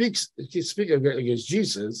can speak against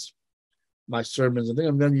Jesus, my sermons and things,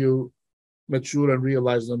 and then you mature and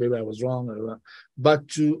realize, no, maybe I was wrong. But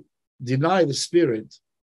to deny the Spirit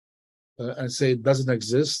and say it doesn't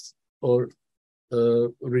exist or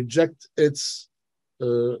reject its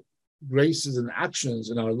graces and actions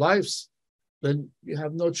in our lives, then you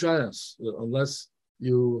have no chance unless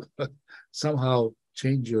you somehow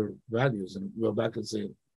change your values and go back and say,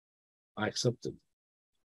 I accept it.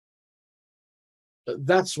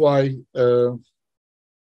 That's why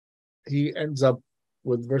he ends up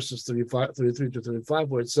with verses 33 to 35,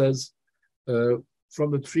 where it says,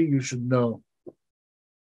 from the tree you should know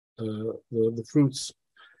the fruits.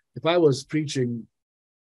 If I was preaching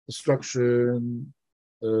destruction,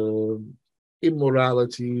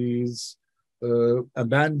 immoralities,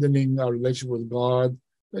 abandoning our relationship with God,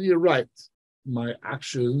 then you're right. My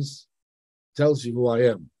actions tells you who I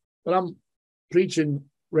am. But I'm preaching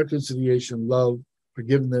reconciliation, love,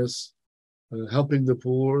 forgiveness, helping the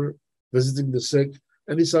poor, visiting the sick,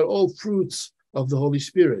 and these are all fruits of the Holy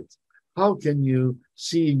Spirit. How can you,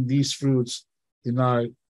 seeing these fruits, deny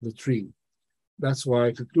the tree? That's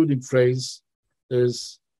why concluding phrase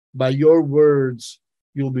is, by your words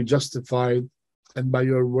you'll be justified, and by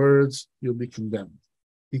your words you'll be condemned.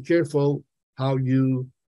 Be careful how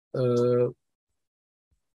you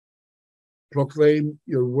proclaim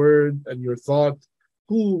your word and your thought,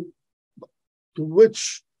 to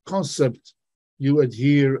which concept you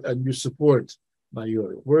adhere and you support, by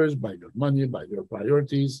your words, by your money, by your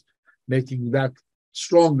priorities, making that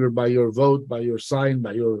stronger by your vote, by your sign,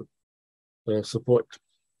 by your support.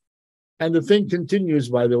 And the thing continues,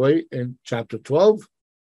 by the way, in chapter 12.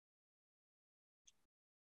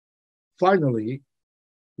 Finally,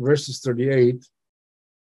 verses 38,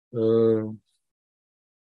 the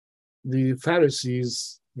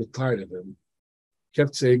Pharisees get tired of him,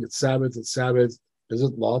 kept saying, it's Sabbath, it's Sabbath. Is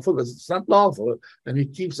it lawful? It's not lawful. And he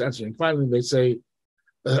keeps answering. Finally, they say,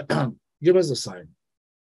 give us a sign.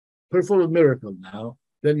 Perform a miracle now,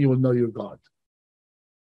 then you will know you're God.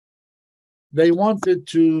 They wanted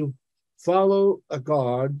to follow a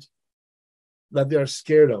God that they are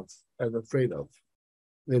scared of and afraid of.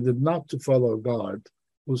 They did not to follow a God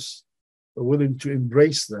who's willing to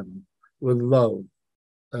embrace them with love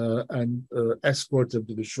and escort them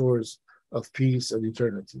to the shores of peace and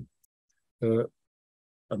eternity.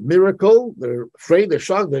 A miracle, they're afraid, they're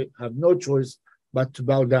shocked, they have no choice but to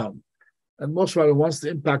bow down. And most probably, once the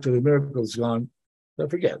impact of the miracle is gone, they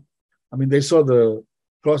forget. I mean, they saw the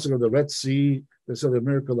crossing of the Red Sea, they saw the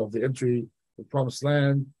miracle of the entry, the promised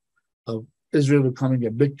land, of Israel becoming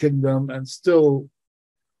a big kingdom, and still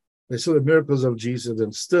they saw the miracles of Jesus,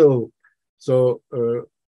 and still, so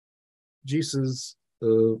Jesus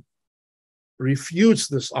refutes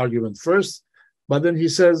this argument first, but then he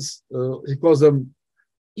says, he calls them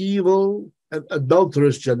evil and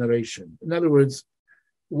adulterous generation. In other words,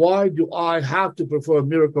 why do I have to perform a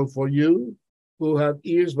miracle for you who have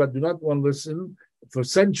ears but do not want to listen for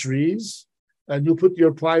centuries, and you put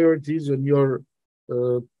your priorities and your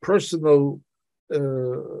personal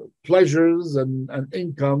pleasures and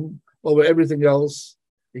income over everything else,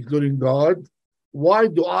 including God? Why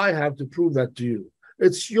do I have to prove that to you?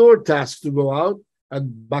 It's your task to go out and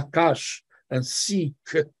bakash and seek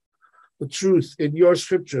the truth in your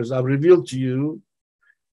scriptures. I've revealed to you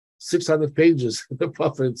 600 pages of the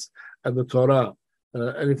prophets and the Torah.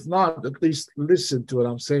 And if not, at least listen to what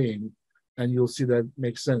I'm saying, and you'll see that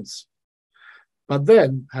makes sense. But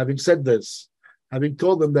then, having said this, having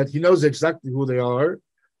told them that he knows exactly who they are,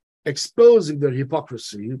 exposing their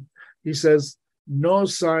hypocrisy, he says, no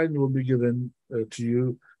sign will be given to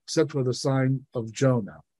you except for the sign of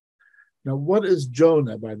Jonah. Now, what is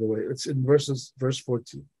Jonah, by the way? It's in verse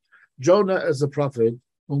 14. Jonah is a prophet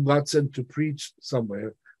whom God sent to preach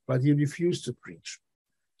somewhere, but he refused to preach.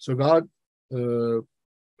 So God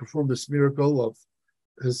performed this miracle of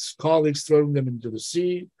his colleagues throwing them into the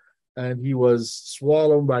sea, and he was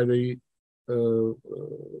swallowed by the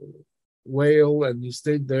whale, and he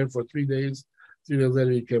stayed there for 3 days. 3 days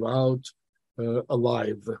later, he came out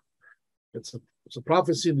alive. It's a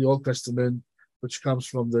prophecy in the Old Testament, which comes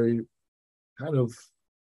from the kind of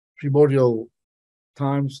primordial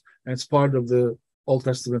times, and it's part of the Old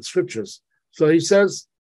Testament scriptures. So he says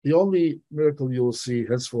the only miracle you will see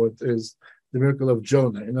henceforth is the miracle of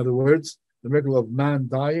Jonah. In other words, the miracle of man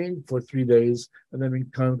dying for 3 days and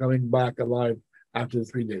then coming back alive after the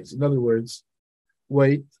 3 days. In other words,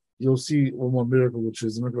 wait, you'll see one more miracle, which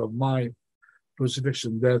is the miracle of my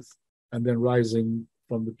crucifixion, death, and then rising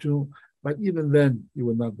from the tomb. But even then, you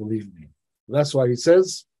will not believe me. That's why he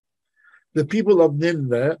says, the people of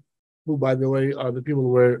Nineveh, who, by the way, are the people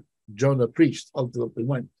where Jonah preached, ultimately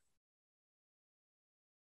went,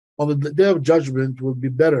 on the day of judgment will be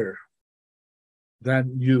better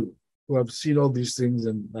than you, who have seen all these things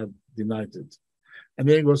and have denied it. And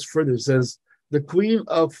then he goes further, he says, the queen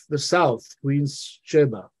of the south, Queen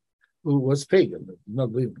Sheba, who was pagan,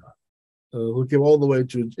 not believing God, who came all the way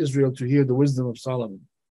to Israel to hear the wisdom of Solomon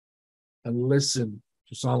and listen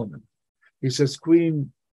to Solomon. He says,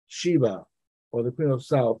 Queen Sheba, or the queen of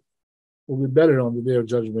south, will be better on the day of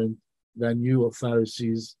judgment than you of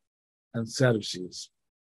Pharisees and Sadducees.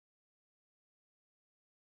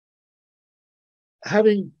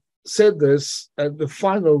 Having said this, the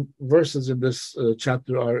final verses in this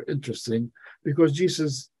chapter are interesting because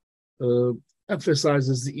Jesus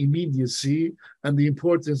emphasizes the immediacy and the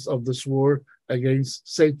importance of this war against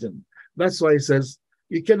Satan. That's why he says,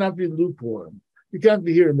 you cannot be lukewarm. You can't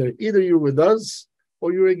be here and there. Either you're with us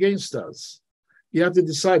or you're against us. You have to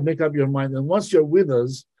decide, make up your mind. And once you're with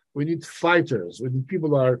us, we need fighters. We need people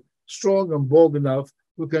who are strong and bold enough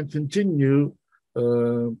who can continue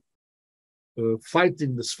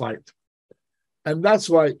fighting this fight. And that's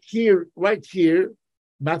why here, right here,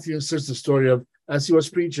 Matthew inserts the story of, as he was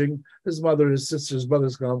preaching, his mother, his sisters,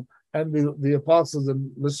 brothers come, and the apostles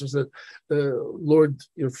and listeners said, Lord,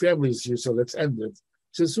 your family is here, so let's end it.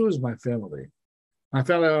 He says, who is my family? My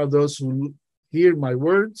family are those who hear my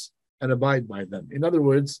words and abide by them. In other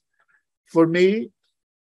words, for me,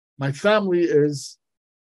 my family is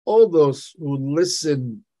all those who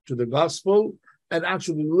listen to the gospel and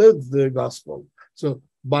actually live the gospel. So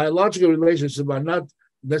biological relationships are not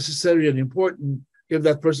necessary and important if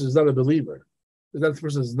that person is not a believer, if that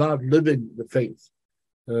person is not living the faith.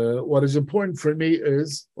 What is important for me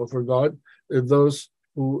is, or for God, is those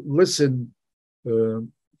who listen to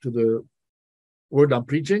the word I'm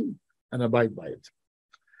preaching and abide by it.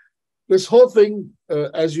 This whole thing,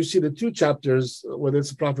 as you see the 2 chapters, whether it's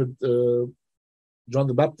the prophet John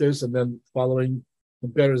the Baptist and then following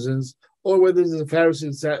comparisons, or whether it's the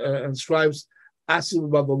Pharisees and scribes asking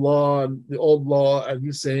about the law and the old law, and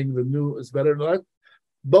he's saying the new is better than that,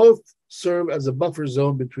 both serve as a buffer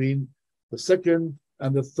zone between the second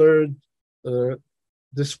and the third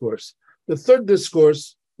discourse. The third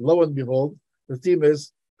discourse, lo and behold, the theme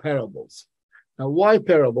is parables. Now, why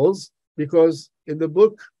parables? Because in the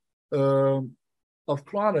book of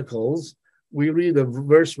Chronicles, we read a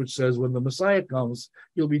verse which says, when the Messiah comes,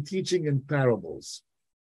 he'll be teaching in parables.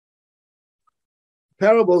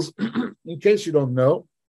 Parables, in case you don't know,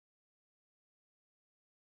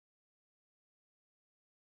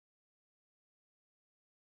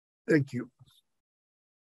 thank you.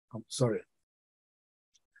 I'm sorry.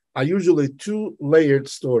 Are usually two-layered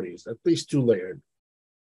stories, at least two-layered.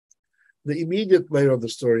 The immediate layer of the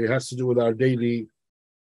story has to do with our daily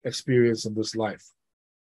experience in this life.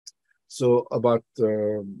 So about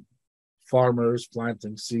farmers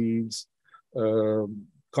planting seeds,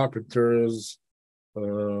 carpenters,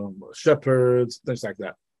 shepherds, things like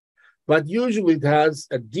that. But usually it has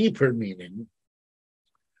a deeper meaning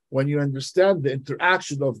when you understand the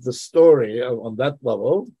interaction of the story on that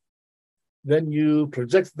level. Then you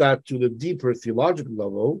project that to the deeper theological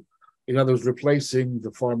level. In other words, replacing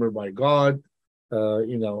the farmer by God,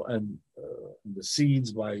 and the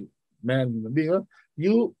seeds by man and being.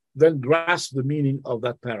 You then grasp the meaning of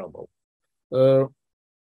that parable. Many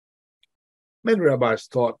rabbis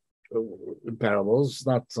taught in parables. It's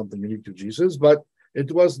not something unique to Jesus, but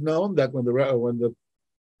it was known that when the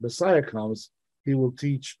Messiah comes, he will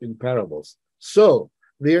teach in parables. So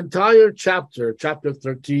the entire chapter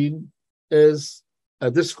 13, is a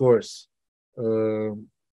discourse on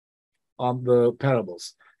the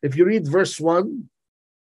parables. If you read verse 1,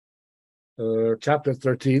 chapter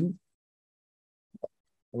 13,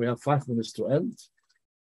 we have 5 minutes to end.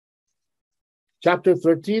 Chapter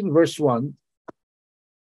 13, verse 1.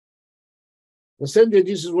 The same day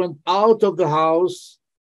Jesus went out of the house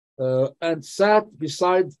and sat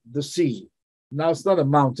beside the sea. Now it's not a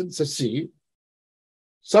mountain, it's a sea.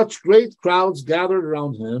 Such great crowds gathered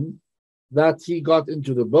around him that he got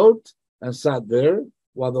into the boat and sat there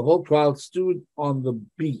while the whole crowd stood on the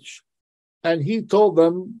beach. And he told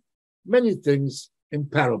them many things in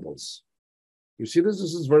parables. You see this?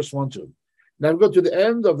 This is verse 1, 2. Now we go to the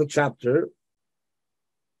end of the chapter.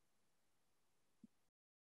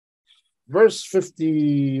 Verse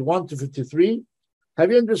 51 to 53. Have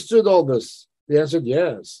you understood all this? They answered,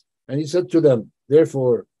 yes. And he said to them,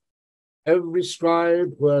 therefore, every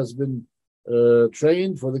scribe who has been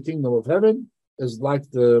trained for the kingdom of heaven is like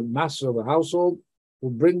the master of a household who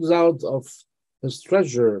brings out of his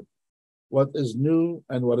treasure what is new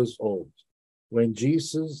and what is old. When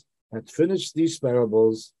Jesus had finished these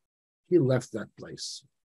parables, he left that place.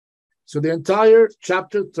 So the entire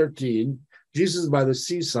chapter 13, Jesus is by the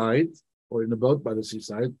seaside, or in a boat by the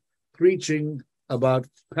seaside, preaching about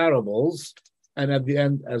parables, and at the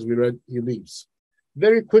end, as we read, he leaves.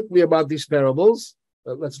 Very quickly about these parables,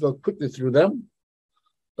 let's go quickly through them.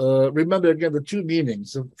 Remember again the two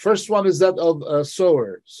meanings. The first one is that of a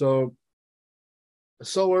sower. So a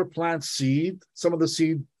sower plants seed. Some of the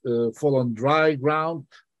seed fall on dry ground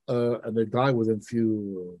and they die within a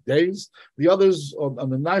few days. The others on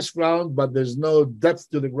the nice ground, but there's no depth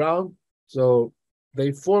to the ground. So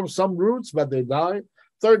they form some roots, but they die.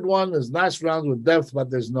 Third one is nice ground with depth, but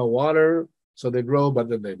there's no water. So they grow, but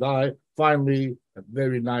then they die. Finally, a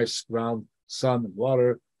very nice ground, sun and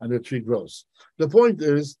water, and the tree grows. The point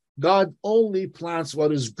is, God only plants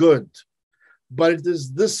what is good, but it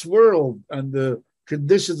is this world and the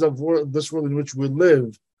conditions of this world in which we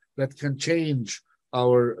live that can change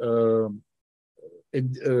our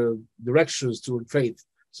directions toward faith.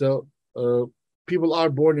 So people are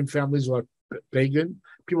born in families who are pagan.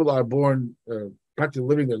 People are born practically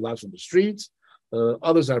living their lives on the streets.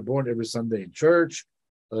 Others are born every Sunday in church.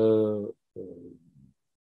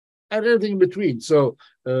 And everything in between. So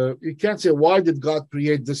you can't say, why did God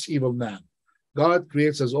create this evil man? God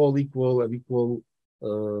creates us all equal and equal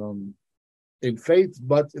in faith,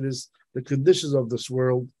 but it is the conditions of this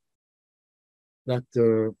world that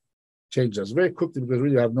change us. Very quickly, because we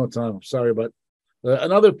really have no time, I'm sorry, but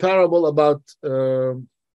another parable about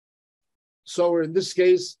sower. In this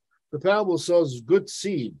case, the parable sows good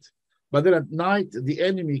seed, but then at night the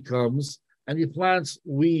enemy comes and he plants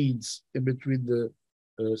weeds in between the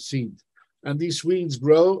seed, and these weeds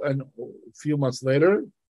grow, and a few months later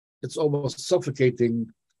it's almost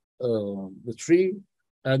suffocating the tree,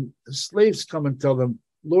 and the slaves come and tell them,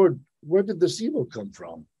 Lord, where did this evil come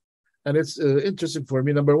from? And it's interesting for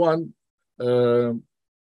me. Number one,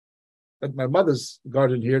 at my mother's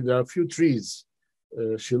garden here, there are a few trees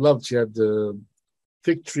she loved. She had the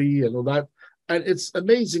fig tree and all that, and it's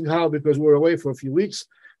amazing how, because we're away for a few weeks,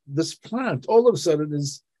 this plant all of a sudden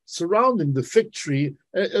is surrounding the fig tree.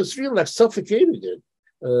 It's really like suffocating it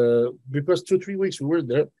because 2-3 weeks we were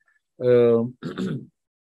there.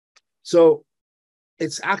 So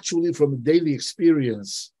it's actually from the daily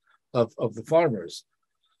experience of the farmers.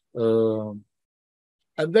 And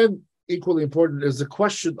then equally important is the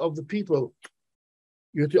question of the people.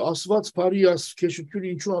 If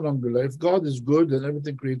God is good and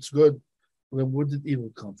everything creates good, then where did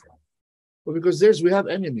evil come from? Well, because we have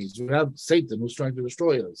enemies. We have Satan who's trying to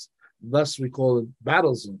destroy us. Thus, we call it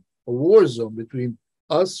battle zone, a war zone between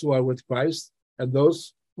us who are with Christ and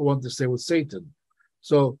those who want to stay with Satan.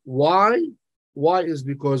 So why? Why is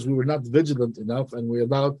because we were not vigilant enough, and we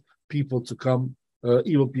allowed people to come,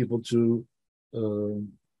 evil people to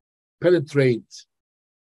penetrate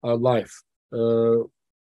our life.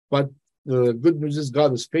 But the good news is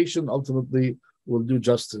God is patient, ultimately will do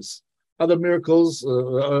justice. Other miracles,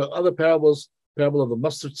 other parables, parable of the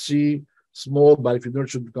mustard seed, small, but if you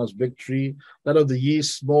nurture it, becomes big tree. That of the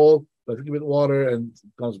yeast, small, but if you give it water and it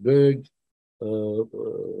becomes big.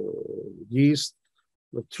 Yeast,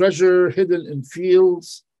 the treasure hidden in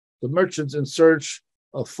fields, the merchants in search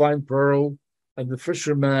of fine pearl, and the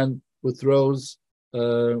fisherman who throws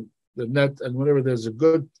the net, and whenever there's a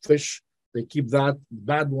good fish, they keep that. The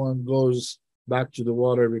bad one goes back to the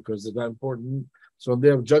water because they're not important. So on the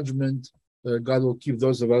day of judgment, God will keep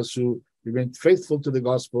those of us who remain faithful to the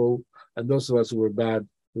gospel, and those of us who were bad,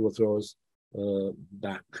 He will throw us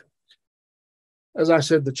back. As I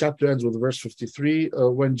said, the chapter ends with verse 53.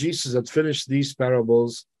 When Jesus had finished these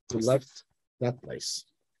parables, He left that place.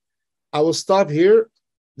 I will stop here.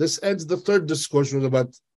 This ends the third discourse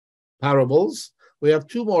about parables. We have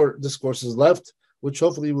two more discourses left, which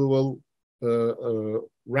hopefully we will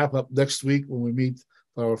wrap up next week when we meet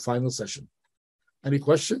for our final session. Any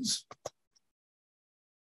questions?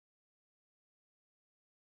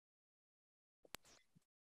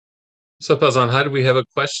 So, Pazanhai, we have a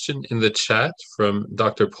question in the chat from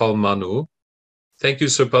Dr. Paul Manu. Thank you,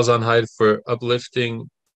 Sir Pazanhai, for uplifting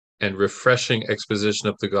and refreshing exposition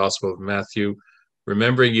of the Gospel of Matthew,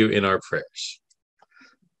 remembering you in our prayers.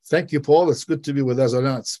 Thank you, Paul. It's good to be with us. I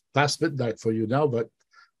know it's past midnight for you now, but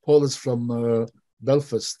Paul is from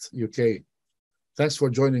Belfast, UK. Thanks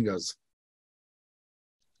for joining us.